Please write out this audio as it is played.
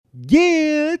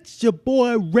Yeah, it's your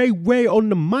boy Ray on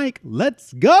the mic.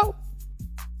 Let's go.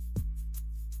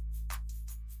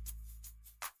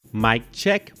 Mic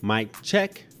check, mic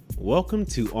check. Welcome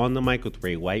to On the Mic with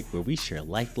Ray White, where we share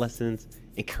life lessons,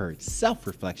 encourage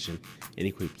self-reflection, and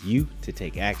equip you to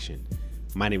take action.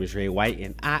 My name is Ray White,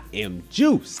 and I am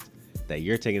juiced that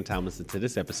you're taking time to listen to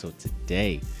this episode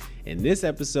today. In this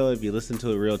episode, if you listen to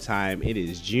it real time, it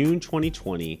is June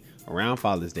 2020, around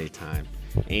Father's Day time,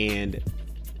 and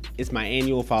it's my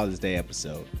annual Father's Day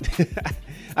episode.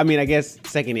 I mean, I guess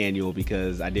second annual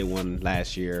because I did one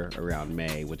last year around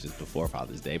May, which is before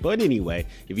Father's Day. But anyway,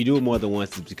 if you do it more than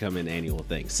once, it's become an annual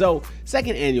thing. So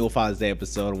second annual Father's Day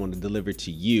episode, I want to deliver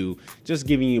to you, just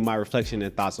giving you my reflection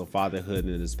and thoughts on fatherhood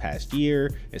in this past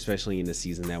year, especially in the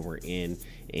season that we're in,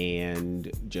 and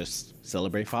just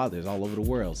celebrate fathers all over the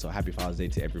world. So happy Father's Day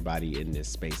to everybody in this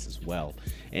space as well.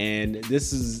 And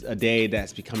this is a day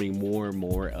that's becoming more and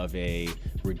more of a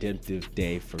redemptive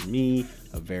day for me,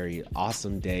 a very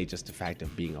awesome day, just the fact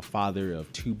of being a father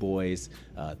of two boys,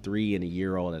 3 and a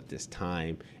year-old at this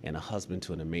time, and a husband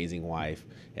to an amazing wife.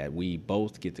 And we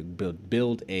both get to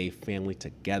build a family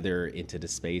together into the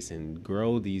space and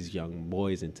grow these young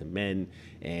boys into men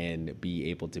and be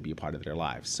able to be a part of their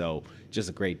lives. So just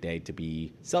a great day to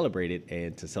be celebrated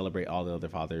and to celebrate all the other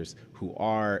fathers who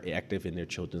are active in their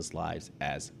children's lives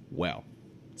as well.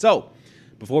 So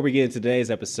before we get into today's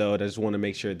episode, I just want to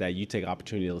make sure that you take an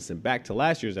opportunity to listen back to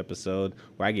last year's episode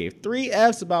where I gave 3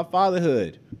 F's about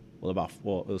fatherhood. Well,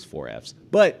 it was 4 F's,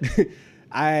 but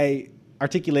I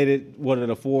articulated one of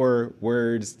the 4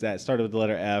 words that started with the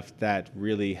letter F that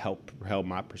really held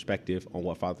my perspective on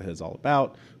what fatherhood is all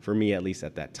about, for me at least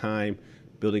at that time.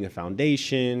 Building a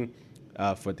foundation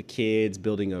for the kids,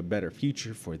 building a better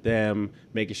future for them,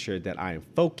 making sure that I am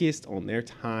focused on their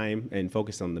time and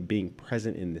focused on the being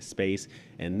present in this space,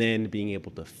 and then being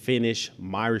able to finish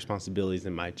my responsibilities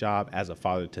and my job as a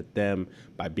father to them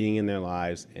by being in their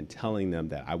lives and telling them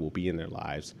that I will be in their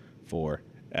lives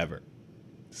forever.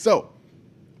 So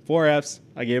 4 F's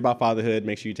I gave about fatherhood.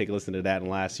 Make sure you take a listen to that in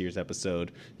last year's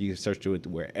episode. You can search it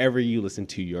wherever you listen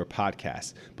to your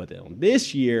podcast. But then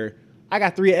this year, I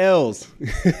got 3 L's.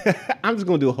 I'm just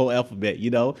going to do a whole alphabet,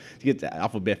 to get to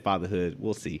alphabet fatherhood.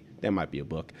 We'll see. That might be a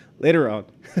book later on.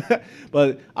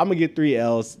 But I'm going to get 3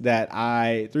 L's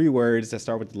 3 words that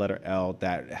start with the letter L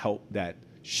that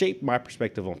shape my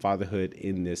perspective on fatherhood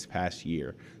in this past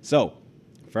year. So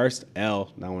first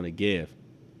L that I want to give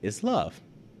is love.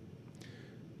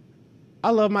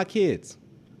 I love my kids.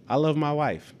 I love my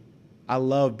wife. I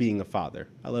love being a father.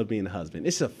 I love being a husband.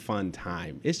 It's a fun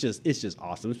time. It's just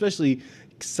awesome, especially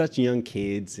such young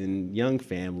kids and young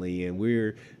family. And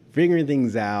we're figuring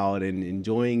things out and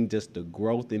enjoying just the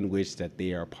growth in which that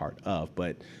they are a part of.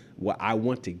 But what I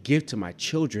want to give to my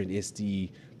children is the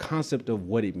concept of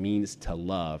what it means to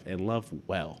love and love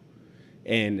well.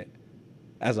 And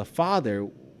as a father,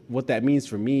 what that means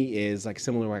for me is like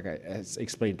I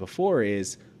explained before,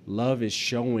 is love is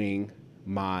showing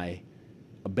my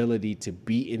ability to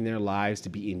be in their lives, to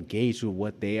be engaged with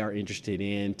what they are interested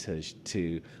in,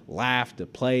 to laugh, to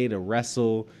play, to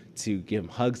wrestle, to give them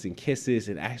hugs and kisses,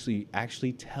 and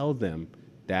actually tell them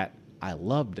that I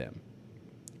love them.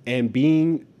 And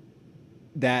being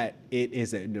that it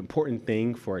is an important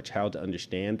thing for a child to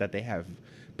understand that they have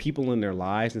people in their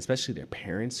lives, especially their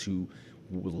parents who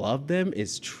love them,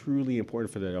 is truly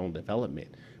important for their own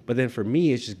development. But then for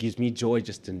me, it just gives me joy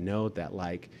just to know that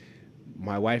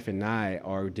my wife and I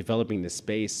are developing this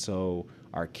space so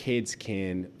our kids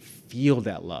can feel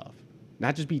that love,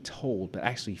 not just be told, but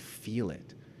actually feel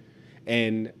it.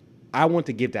 And I want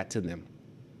to give that to them.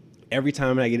 Every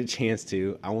time I get a chance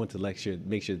to, I want to make sure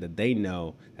that they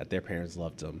know that their parents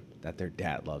loved them, that their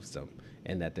dad loves them,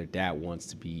 and that their dad wants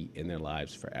to be in their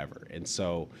lives forever. And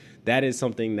so that is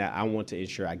something that I want to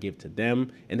ensure I give to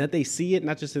them, and that they see it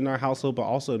not just in our household, but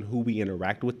also in who we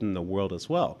interact with in the world as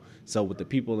well. So with the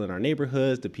people in our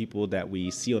neighborhoods, the people that we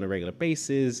see on a regular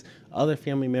basis, other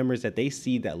family members, that they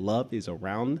see that love is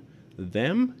around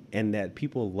them and that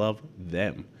people love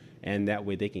them. And that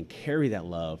way they can carry that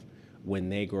love when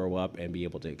they grow up and be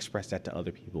able to express that to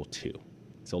other people too.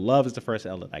 So love is the first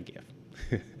L that I give.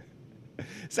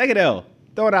 Second L,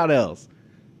 throwing out L's.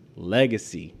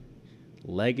 Legacy.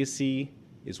 Legacy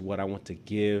is what I want to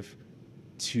give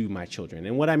to my children.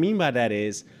 And what I mean by that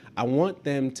is I want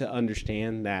them to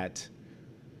understand that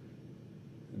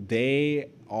they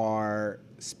are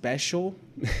special.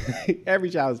 Every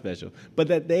child is special, but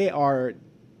that they are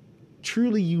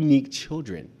truly unique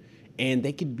children, and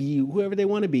they can be whoever they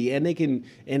want to be.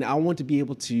 And I want to be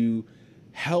able to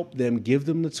help them, give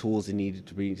them the tools they need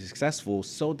to be successful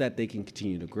so that they can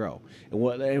continue to grow.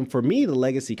 And for me, the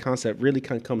legacy concept really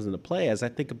kind of comes into play as I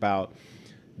think about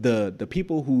the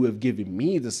people who have given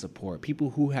me the support, people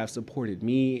who have supported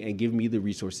me and given me the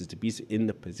resources to be in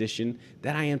the position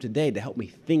that I am today, to help me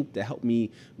think, to help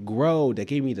me grow, that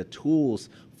gave me the tools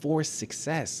for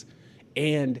success.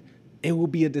 And it will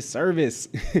be a disservice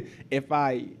if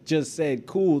I just said,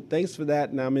 cool, thanks for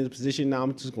that. Now I'm in a position, now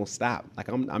I'm just going to stop. Like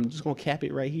I'm just going to cap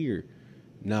it right here.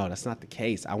 No, that's not the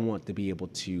case. I want to be able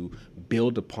to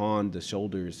build upon the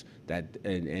shoulders that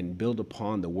and build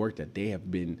upon the work that they have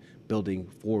been building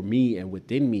for me and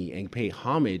within me, and pay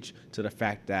homage to the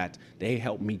fact that they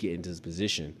helped me get into this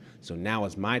position. So now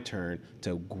it's my turn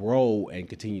to grow and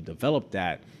continue to develop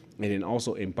that, and then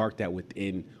also embark that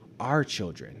within our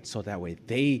children, so that way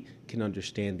they can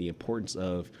understand the importance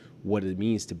of what it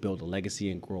means to build a legacy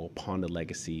and grow upon the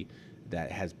legacy that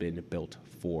has been built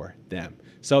for them.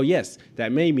 So yes,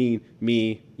 that may mean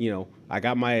me, I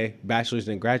got my bachelor's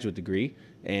and graduate degree,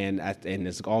 and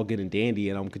it's all good and dandy,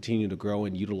 and I'm continuing to grow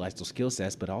and utilize those skill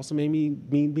sets, but also may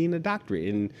mean being a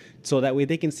doctorate, and so that way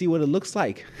they can see what it looks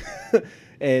like.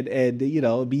 and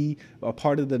be a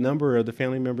part of the number of the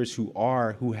family members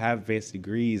who have advanced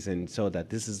degrees, and so that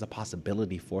this is a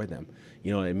possibility for them.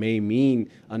 It may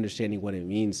mean understanding what it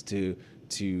means to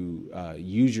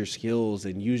use your skills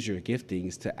and use your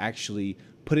giftings to actually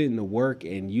put it in the work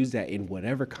and use that in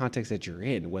whatever context that you're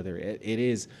in, whether it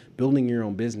is building your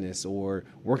own business, or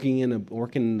working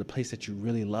in the place that you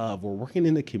really love, or working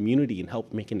in the community and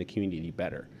help making the community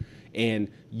better.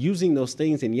 And using those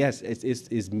things, and yes,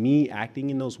 it's me acting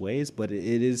in those ways, but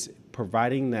it is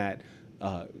providing that,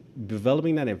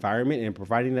 developing that environment and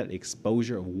providing that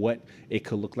exposure of what it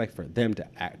could look like for them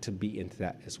to be into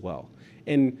that as well,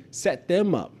 and set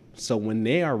them up so when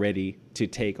they are ready to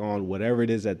take on whatever it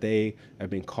is that they have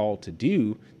been called to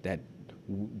do, that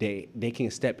they can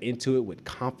step into it with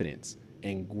confidence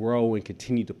and grow and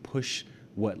continue to push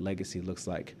what legacy looks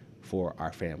like for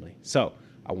our family. So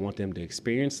I want them to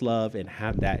experience love and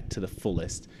have that to the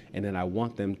fullest. And then I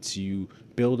want them to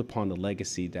build upon the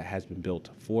legacy that has been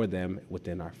built for them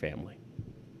within our family.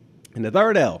 And the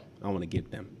third L I want to give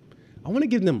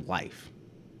them life.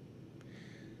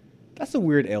 That's a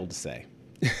weird L to say.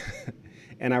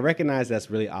 And I recognize that's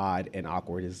really odd and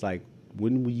awkward. It's like,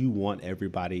 wouldn't you want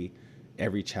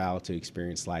every child to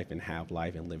experience life and have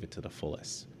life and live it to the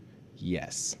fullest?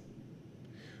 Yes.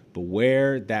 But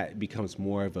where that becomes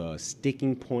more of a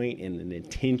sticking point and an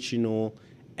intentional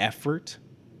effort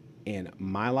in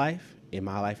my life and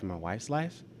my wife's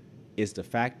life, is the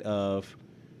fact of,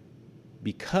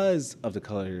 because of the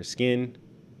color of their skin,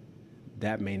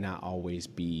 that may not always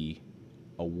be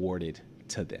awarded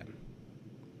to them.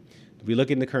 If we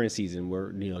look in the current season,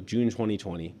 we're June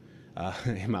 2020.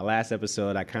 In my last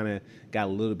episode, I kind of got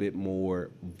a little bit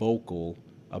more vocal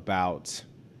about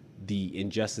the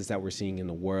injustice that we're seeing in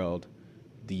the world,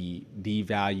 the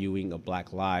devaluing of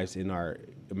Black lives in our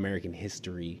American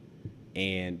history,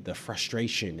 and the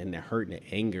frustration and the hurt and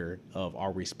the anger of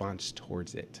our response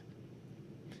towards it.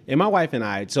 And my wife and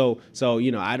I, so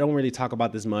I don't really talk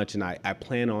about this much, and I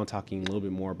plan on talking a little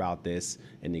bit more about this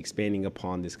and expanding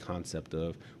upon this concept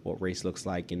of what race looks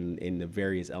like in the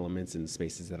various elements and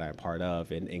spaces that I'm a part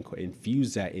of, and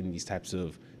infuse that in these types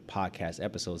of podcast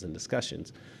episodes and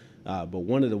discussions. But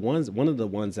one of the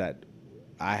ones that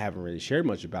I haven't really shared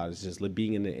much about is just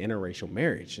being in an interracial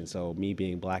marriage. And so me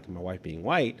being Black and my wife being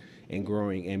white, and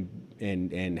growing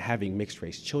and having mixed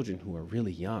race children who are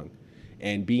really young,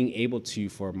 and being able to,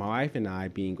 for my wife and I,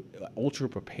 being ultra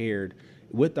prepared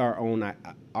with our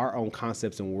own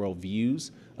concepts and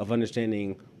worldviews of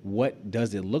understanding what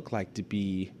does it look like to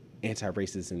be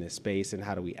anti-racist in this space, and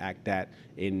how do we act that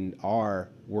in our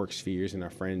work spheres, in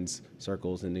our friends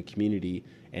circles, in the community,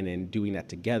 and then doing that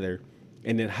together.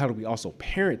 And then how do we also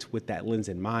parent with that lens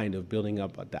in mind of building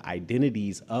up the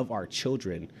identities of our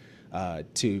children,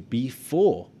 to be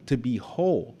full, to be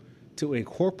whole, to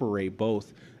incorporate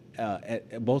both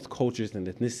cultures and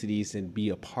ethnicities, and be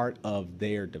a part of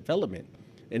their development,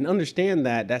 and understand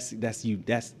that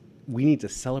we need to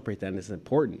celebrate that, and it's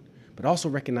important. But also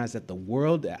recognize that the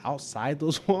world outside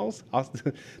those walls,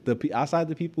 outside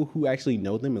the people who actually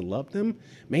know them and love them,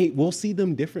 will see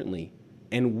them differently,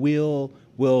 and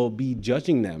will be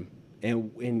judging them.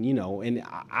 And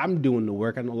I'm doing the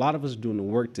work. I know a lot of us are doing the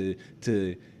work to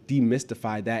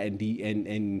demystify that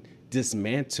and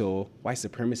dismantle white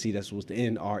supremacy that's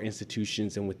within our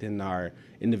institutions and within our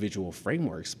individual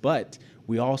frameworks. But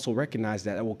we also recognize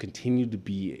that it will continue to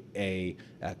be a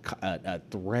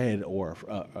thread or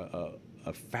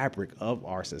a fabric of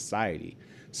our society.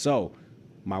 So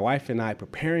my wife and I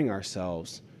preparing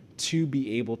ourselves to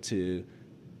be able to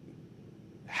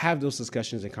have those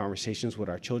discussions and conversations with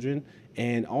our children,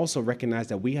 and also recognize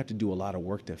that we have to do a lot of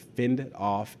work to fend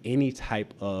off any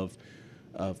type of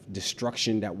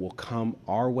destruction that will come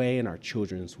our way and our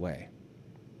children's way.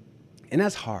 And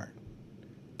that's hard.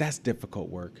 That's difficult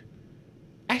work.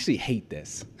 I actually hate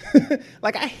this.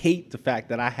 Like, I hate the fact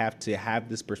that I have to have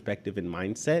this perspective and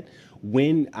mindset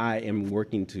when I am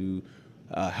working to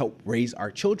help raise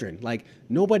our children. Like,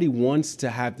 nobody wants to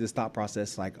have this thought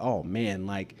process like, oh man,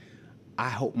 like, I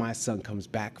hope my son comes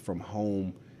back from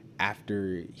home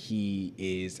after he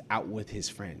is out with his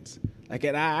friends. Like,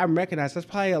 and I recognize that's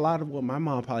probably a lot of what my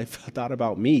mom probably thought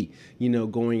about me,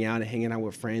 going out and hanging out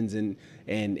with friends.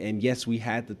 And yes, we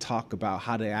had to talk about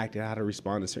how to act and how to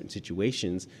respond to certain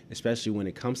situations, especially when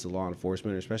it comes to law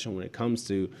enforcement, or especially when it comes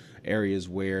to areas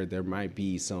where there might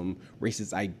be some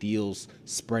racist ideals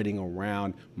spreading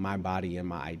around my body and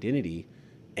my identity.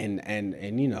 And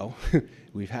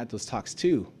we've had those talks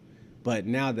too. But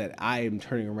now that I am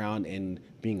turning around and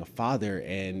being a father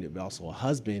and also a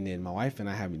husband, and my wife and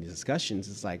I having these discussions,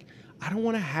 it's like, I don't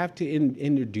want to have to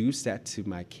introduce that to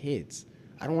my kids.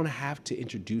 I don't want to have to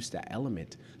introduce that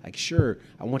element. Like, sure,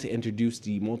 I want to introduce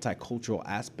the multicultural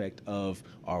aspect of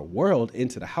our world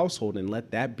into the household and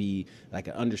let that be like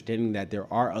an understanding that there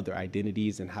are other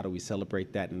identities, and how do we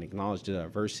celebrate that and acknowledge the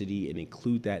diversity and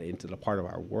include that into the part of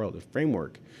our world and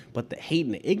framework. But the hate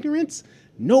and the ignorance,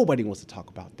 nobody wants to talk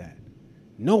about that.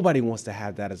 Nobody wants to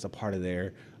have that as a part of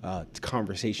their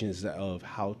conversations of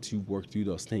how to work through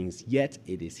those things. Yet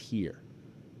it is here.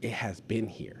 It has been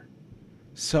here.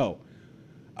 So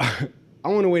I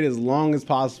want to wait as long as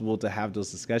possible to have those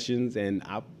discussions. And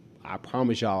I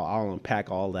promise y'all I'll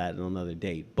unpack all that on another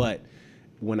date. But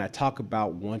when I talk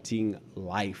about wanting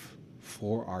life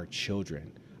for our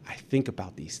children, I think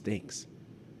about these things.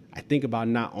 I think about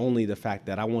not only the fact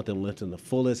that I want them to live to the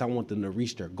fullest, I want them to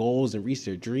reach their goals and reach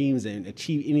their dreams and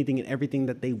achieve anything and everything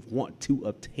that they want to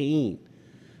obtain.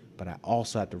 But I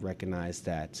also have to recognize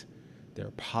that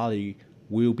there probably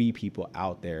will be people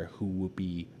out there who will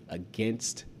be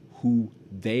against who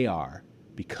they are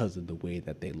because of the way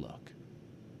that they look.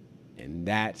 And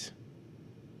that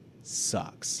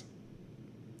sucks.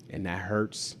 And that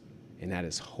hurts. And that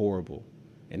is horrible.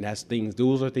 And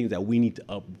those are things that we need to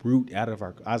uproot out of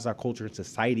our culture and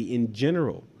society in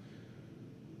general.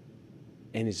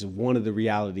 And it's one of the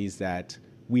realities that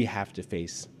we have to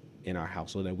face in our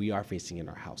household, that we are facing in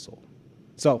our household.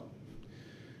 So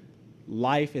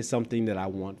life is something that I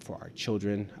want for our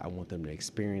children. I want them to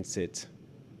experience it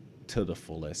to the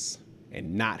fullest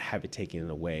and not have it taken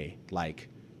away like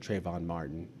Trayvon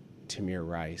Martin, Tamir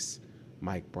Rice,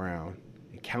 Mike Brown,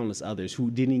 and countless others who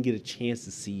didn't get a chance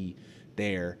to see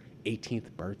their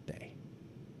 18th birthday.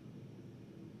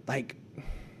 Like,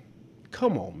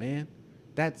 come on, man.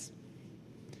 That's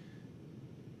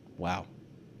wow.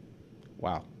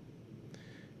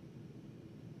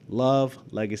 Love,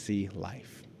 legacy,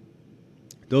 life.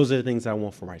 Those are the things I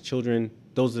want for my children.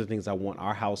 Those are the things I want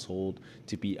our household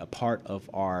to be a part of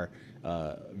our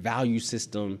value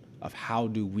system of how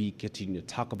do we continue to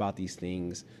talk about these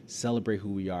things, celebrate who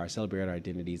we are, celebrate our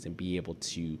identities, and be able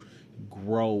to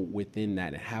grow within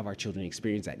that and have our children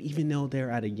experience that, even though they're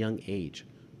at a young age,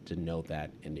 to know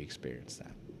that and to experience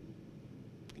that.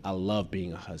 I love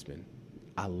being a husband.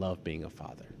 I love being a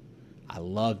father. I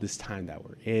love this time that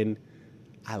we're in.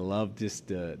 I love just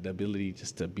the ability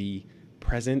just to be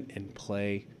present and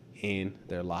play in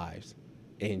their lives,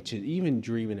 and to even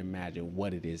dream and imagine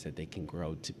what it is that they can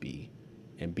grow to be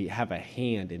and have a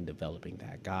hand in developing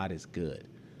that. God is good.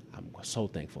 I'm so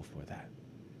thankful for that.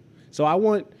 So I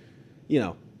want,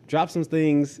 drop some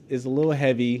things. It's a little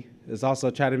heavy. It's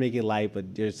also try to make it light,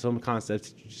 but there's some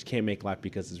concepts you just can't make light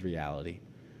because it's reality.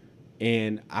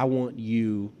 And I want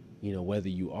you, whether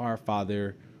you are a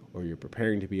father or you're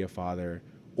preparing to be a father,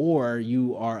 or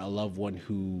you are a loved one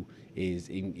who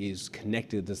is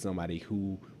connected to somebody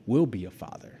who will be a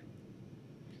father,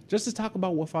 just to talk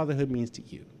about what fatherhood means to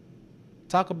you.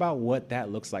 Talk about what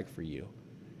that looks like for you.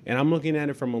 And I'm looking at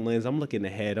it from a lens. I'm looking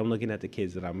ahead. I'm looking at the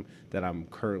kids that I'm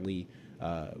currently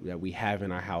that we have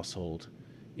in our household,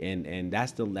 and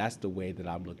that's the way that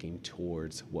I'm looking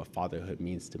towards what fatherhood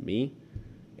means to me.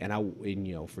 And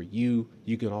for you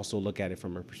can also look at it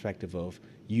from a perspective of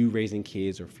you raising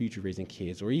kids or future raising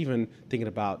kids, or even thinking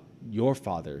about your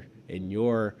father and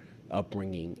your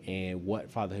upbringing and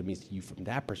what fatherhood means to you from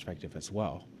that perspective as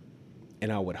well.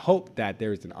 And I would hope that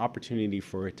there is an opportunity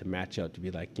for it to match up, to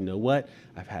be like, you know what,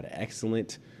 I've had an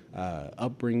excellent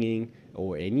upbringing,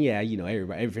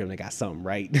 every family got something,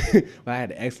 right? But I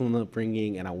had an excellent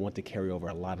upbringing, and I want to carry over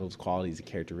a lot of those qualities and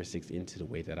characteristics into the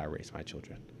way that I raise my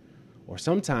children. Or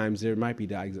sometimes there might be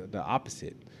the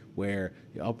opposite, where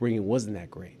your upbringing wasn't that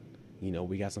great.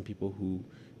 We got some people who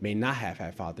may not have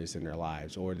had fathers in their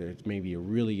lives, or there's maybe a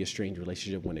really estranged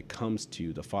relationship when it comes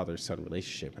to the father-son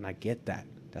relationship. And I get that.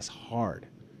 That's hard.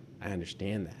 I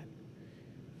understand that.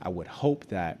 I would hope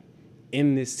that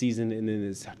in this season and in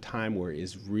this time where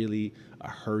it's really a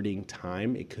hurting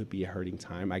time, it could be a hurting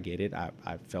time. I get it.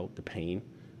 I felt the pain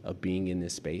of being in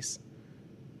this space.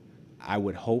 I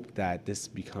would hope that this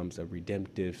becomes a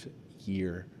redemptive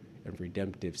year and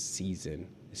redemptive season,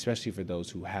 especially for those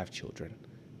who have children,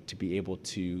 to be able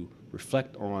to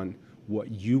reflect on what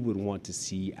you would want to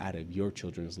see out of your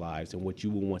children's lives and what you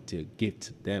would want to give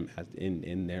to them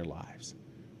in their lives.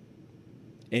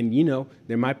 And,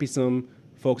 there might be some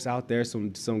folks out there,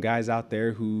 some guys out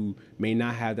there who may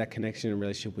not have that connection and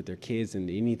relationship with their kids, and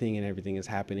anything and everything is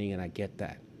happening, and I get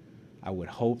that. I would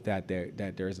hope that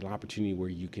there's an opportunity where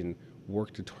you can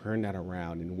work to turn that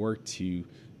around and work to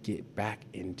get back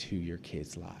into your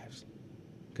kids' lives.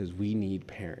 Because we need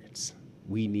parents.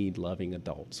 We need loving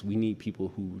adults. We need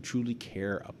people who truly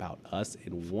care about us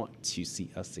and want to see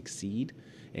us succeed,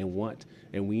 and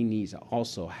we need to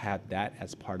also have that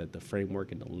as part of the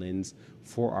framework and the lens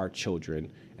for our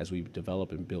children as we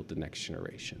develop and build the next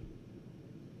generation.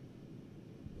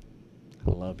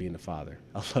 I love being a father.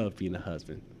 I love being a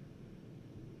husband.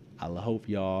 I hope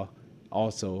y'all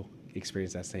also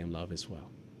experience that same love as well.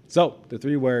 So the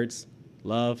 3 words: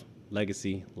 love,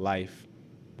 legacy, life,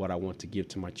 what I want to give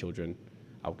to my children.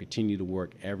 I will continue to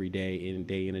work every day in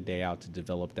and day out to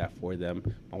develop that for them.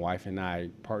 My wife and I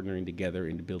partnering together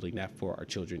into building that for our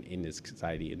children in this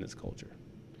society, in this culture.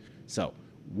 So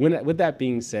with that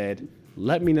being said,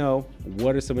 let me know,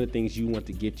 what are some of the things you want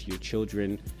to give to your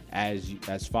children as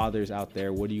fathers out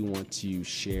there? What do you want to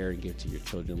share and give to your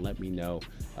children? Let me know.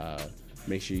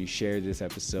 Make sure you share this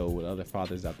episode with other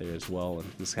fathers out there as well,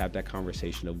 and let's have that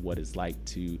conversation of what it's like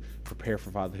to prepare for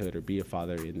fatherhood or be a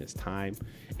father in this time.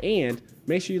 And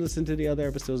make sure you listen to the other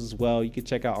episodes as well. You can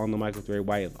check out On the Mic with Ray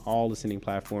White on all listening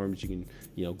platforms. You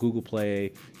can, Google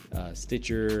Play,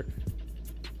 Stitcher,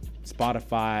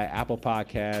 Spotify, Apple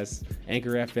Podcasts,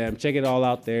 Anchor FM. Check it all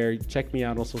out there. Check me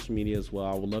out on social media as well.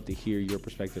 I would love to hear your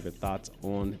perspective and thoughts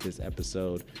on this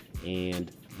episode,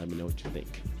 and let me know what you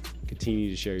think. Continue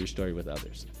to share your story with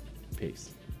others.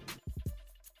 Peace.